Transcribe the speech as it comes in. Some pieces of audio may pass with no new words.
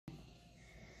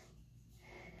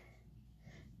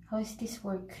How does this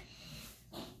work?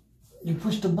 You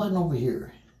push the button over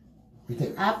here. Right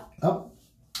there. Up. Up.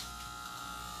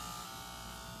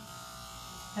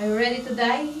 Are you ready to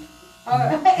die? Or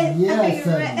Yes.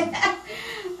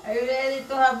 Are you ready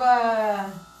to have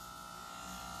a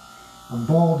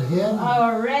bald head?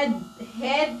 A red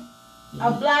head?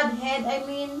 A blood head, I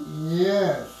mean?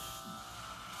 Yes.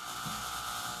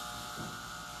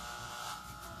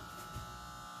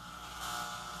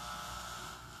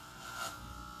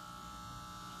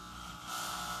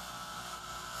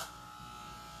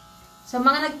 So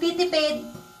mga nagtitipid,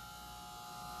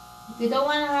 if you don't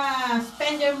want to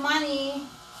spend your money,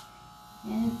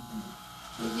 and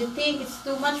if you think it's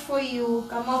too much for you,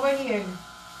 come over here.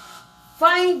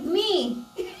 Find me!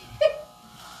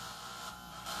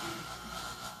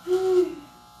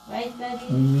 Right,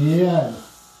 Daddy? Yes.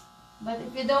 But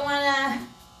if you don't want to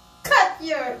cut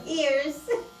your ears,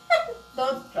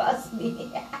 don't trust me.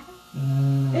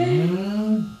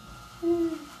 Mm-hmm.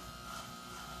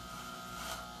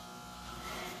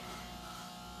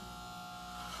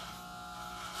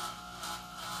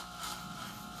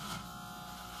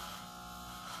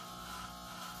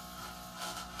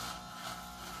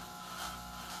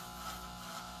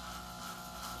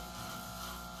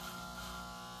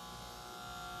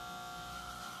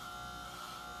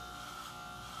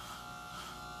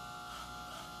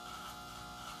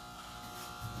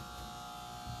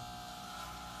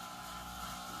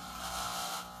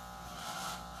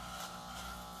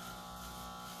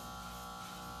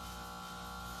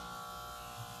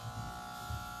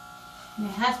 My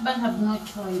husband have no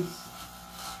choice.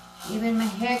 Even my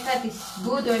haircut is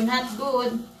good or not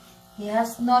good, he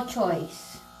has no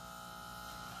choice.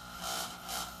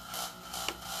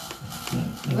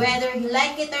 Whether he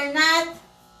like it or not,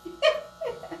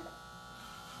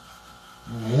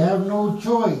 I have no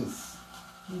choice.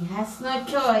 he has no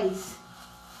choice.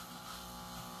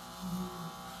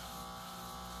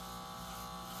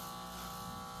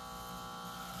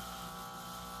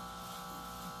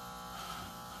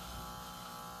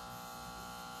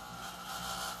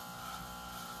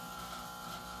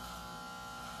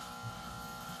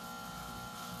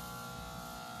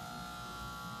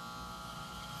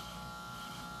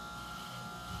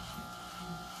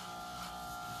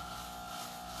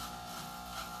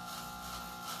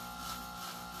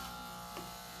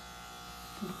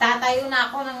 Tatayo na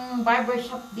ako ng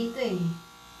barbershop dito eh.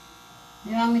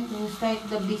 You want me to start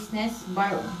the business,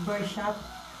 barbershop?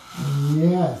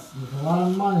 Yes, with a lot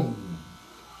of money.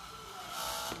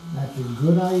 That's a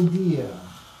good idea.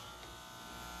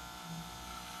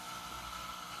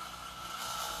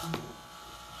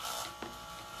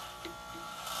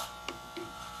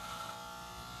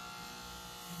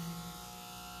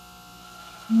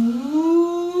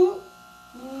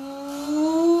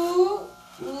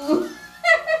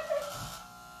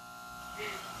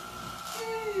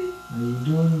 Are you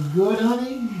doing good,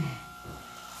 honey?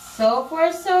 So far,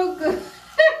 so good.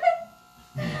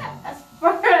 As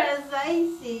far as I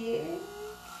see.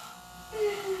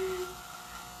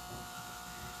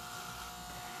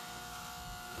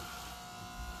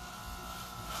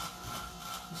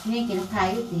 Gusto niya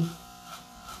kinakayot eh.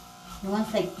 He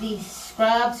wants like this.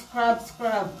 Scrub, scrub,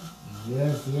 scrub.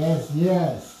 Yes, yes,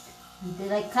 yes.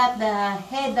 Until I cut the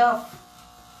head off.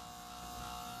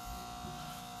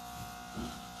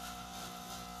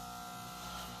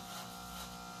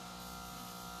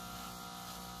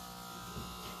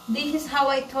 This is how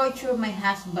I torture my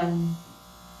husband.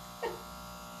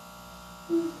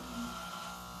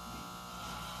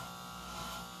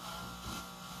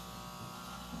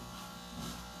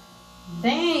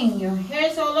 Dang, your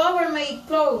hair's all over my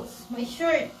clothes, my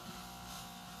shirt.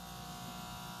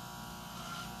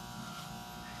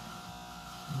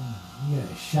 You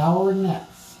gotta shower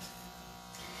next.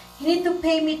 You need to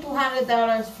pay me $200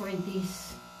 for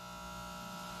this.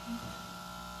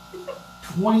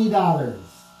 $20.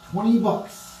 $20.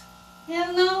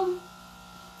 Hell no.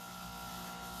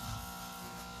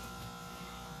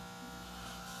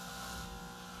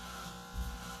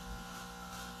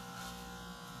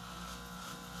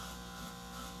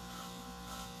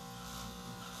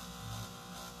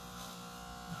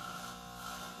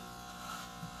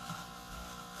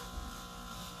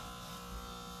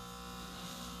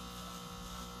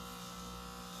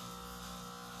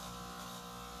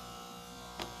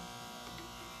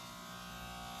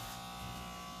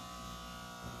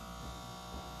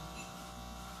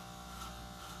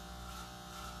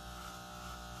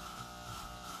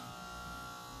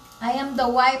 I am the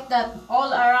wife that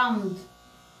all around.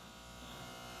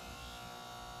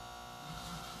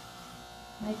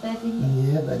 Right, Daddy?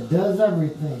 Yeah, that does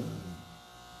everything.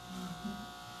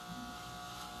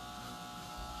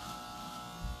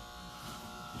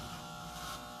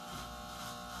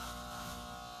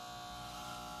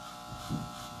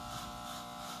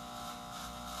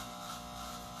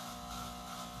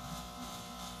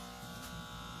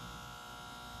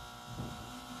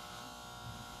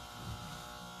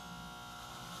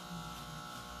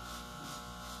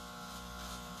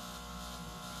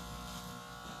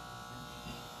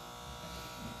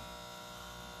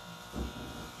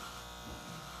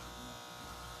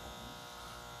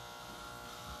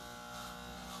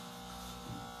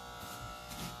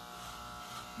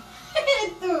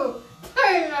 to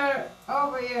turn her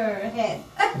over your head.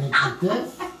 Like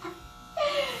this?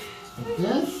 Like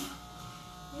this?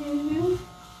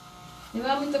 You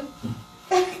want me to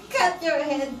cut your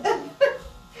head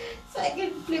so I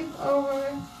can flip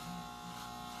over?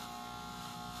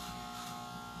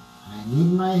 I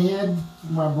need my head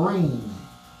for my brain.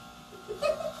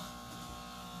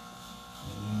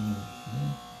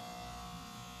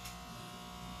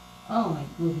 Oh my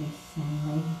goodness,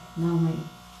 and now my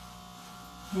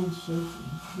hand shaking.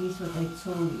 This is what I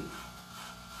told you.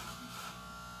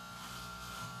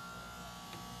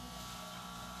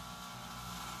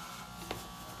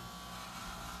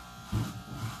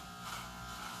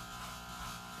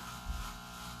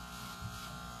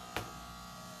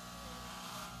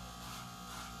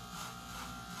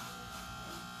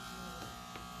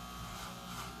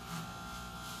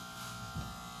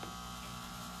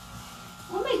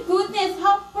 Oh my goodness,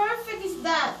 how perfect is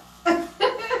that?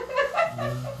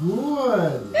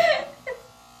 Good.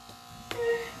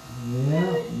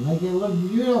 Yeah, make it look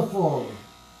beautiful.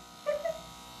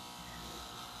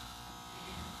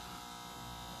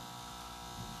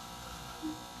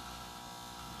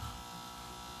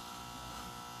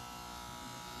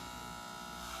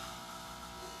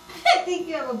 I think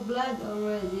you have a blood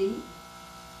already.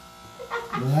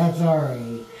 That's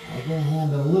alright. I can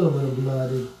handle a little bit of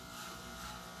blood.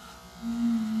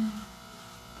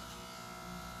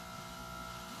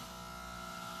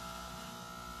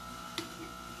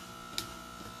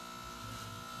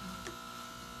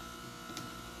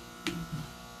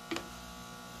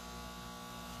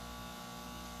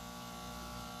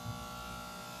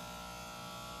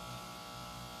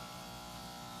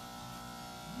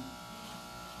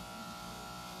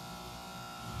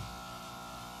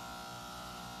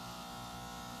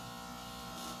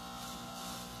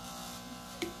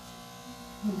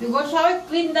 If you go shower,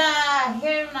 clean the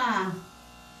hair na.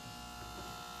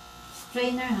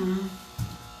 Strainer, huh?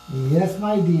 Yes,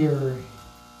 my dear.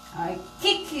 I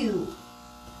kick you.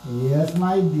 Yes,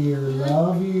 my dear.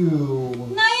 Love you.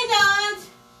 No, you don't.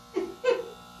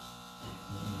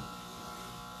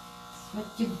 That's what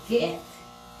you get.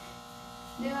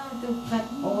 Do you want to cut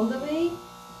all the way?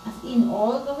 As in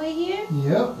all the way here?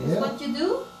 Yep, That's yep. what you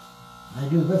do? I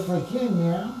do best I can,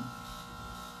 yeah.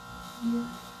 You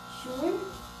sure?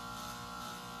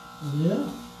 Yeah.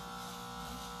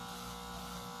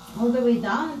 All the way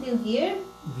down until here?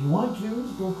 If you want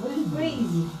to, go crazy.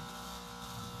 Crazy.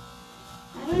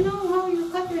 I don't know how you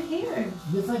cut your hair.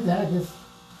 Just like that, just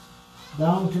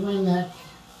down to my neck,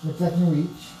 which I can reach.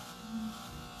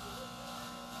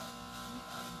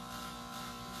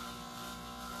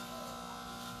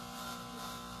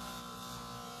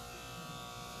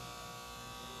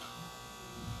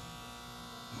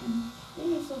 I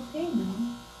think it's okay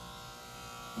now.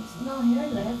 There's no hair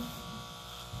left.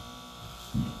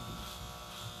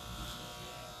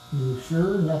 You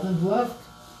sure nothing's left?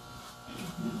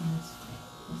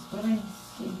 That's what I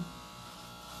see.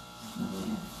 There's no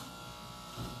left.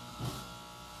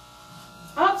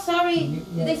 Oh, sorry.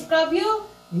 Did I scrub you?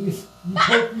 You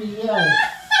poked me, yes.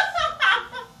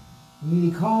 You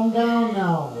need to calm down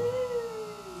now.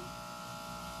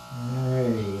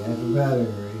 Hey, that's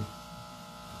better.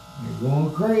 You're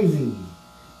going crazy.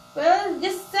 Well,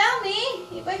 just tell me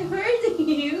if I hurt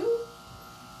you.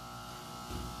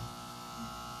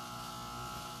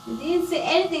 You didn't say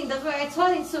anything. That's why I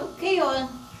thought it's okay on.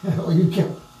 Well, you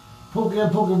kept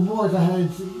poking more, so I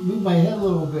had to move my head a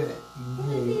little bit.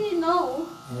 I didn't know.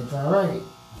 It's all right.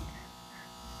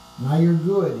 Now you're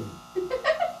good.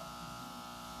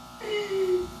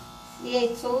 See,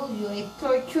 I told you. I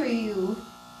torture you.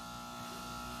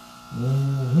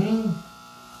 Mm-hmm.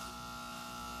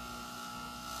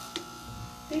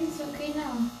 I think it's okay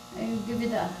now. I will give you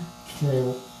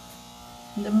Okay,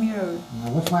 the mirror.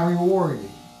 now what's my reward?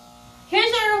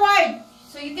 Here's the reward,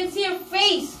 so you can see your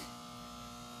face.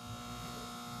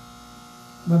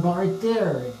 My bar right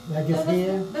there. I just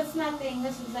hair. That's nothing.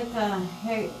 This is like a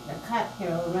hair, a cat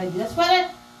hair already. That's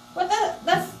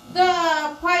that's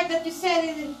the part that you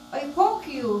said I poke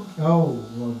you. Oh,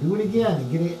 well, do it again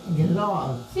and get it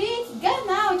off. See, it's gone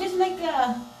now, just like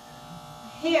a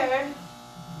hair.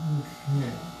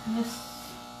 Okay. Yes.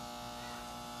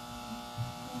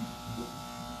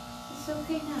 It's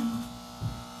okay now.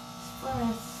 As far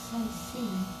as I see,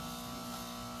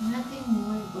 nothing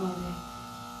more about it.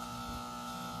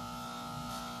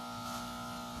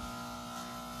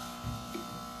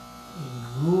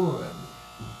 Good.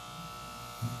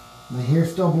 My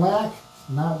hair's still black,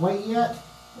 not white yet.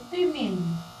 What do you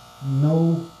mean?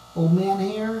 No old man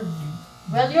hair.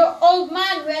 Well, you're old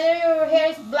man, whether your hair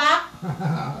is black,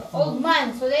 old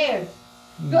man, so there.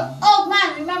 You're old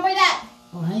man, remember that?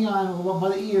 Oh, hang on. What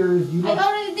about the ears? I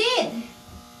already did.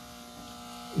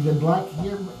 Is it black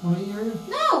here on the ears?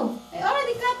 No, I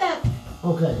already got that.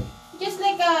 Okay. Just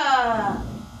like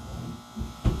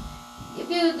if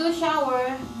you do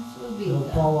shower, this will be. It'll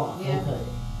fall off. Yeah. Okay.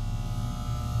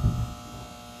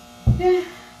 Yeah.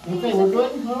 Okay, we're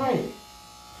good? All right.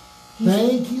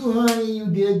 Thank you, honey. You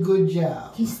did a good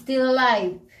job. He's still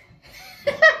alive.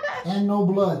 And no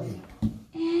blood.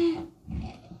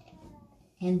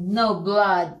 And no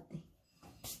blood.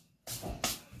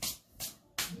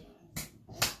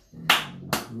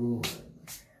 Good.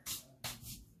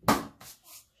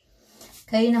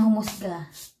 Kayo na humusga.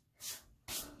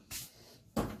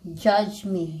 Judge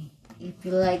me if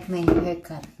you like my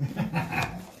haircut.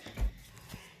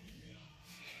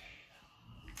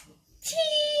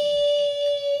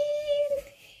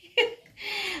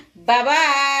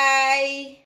 Bye-bye.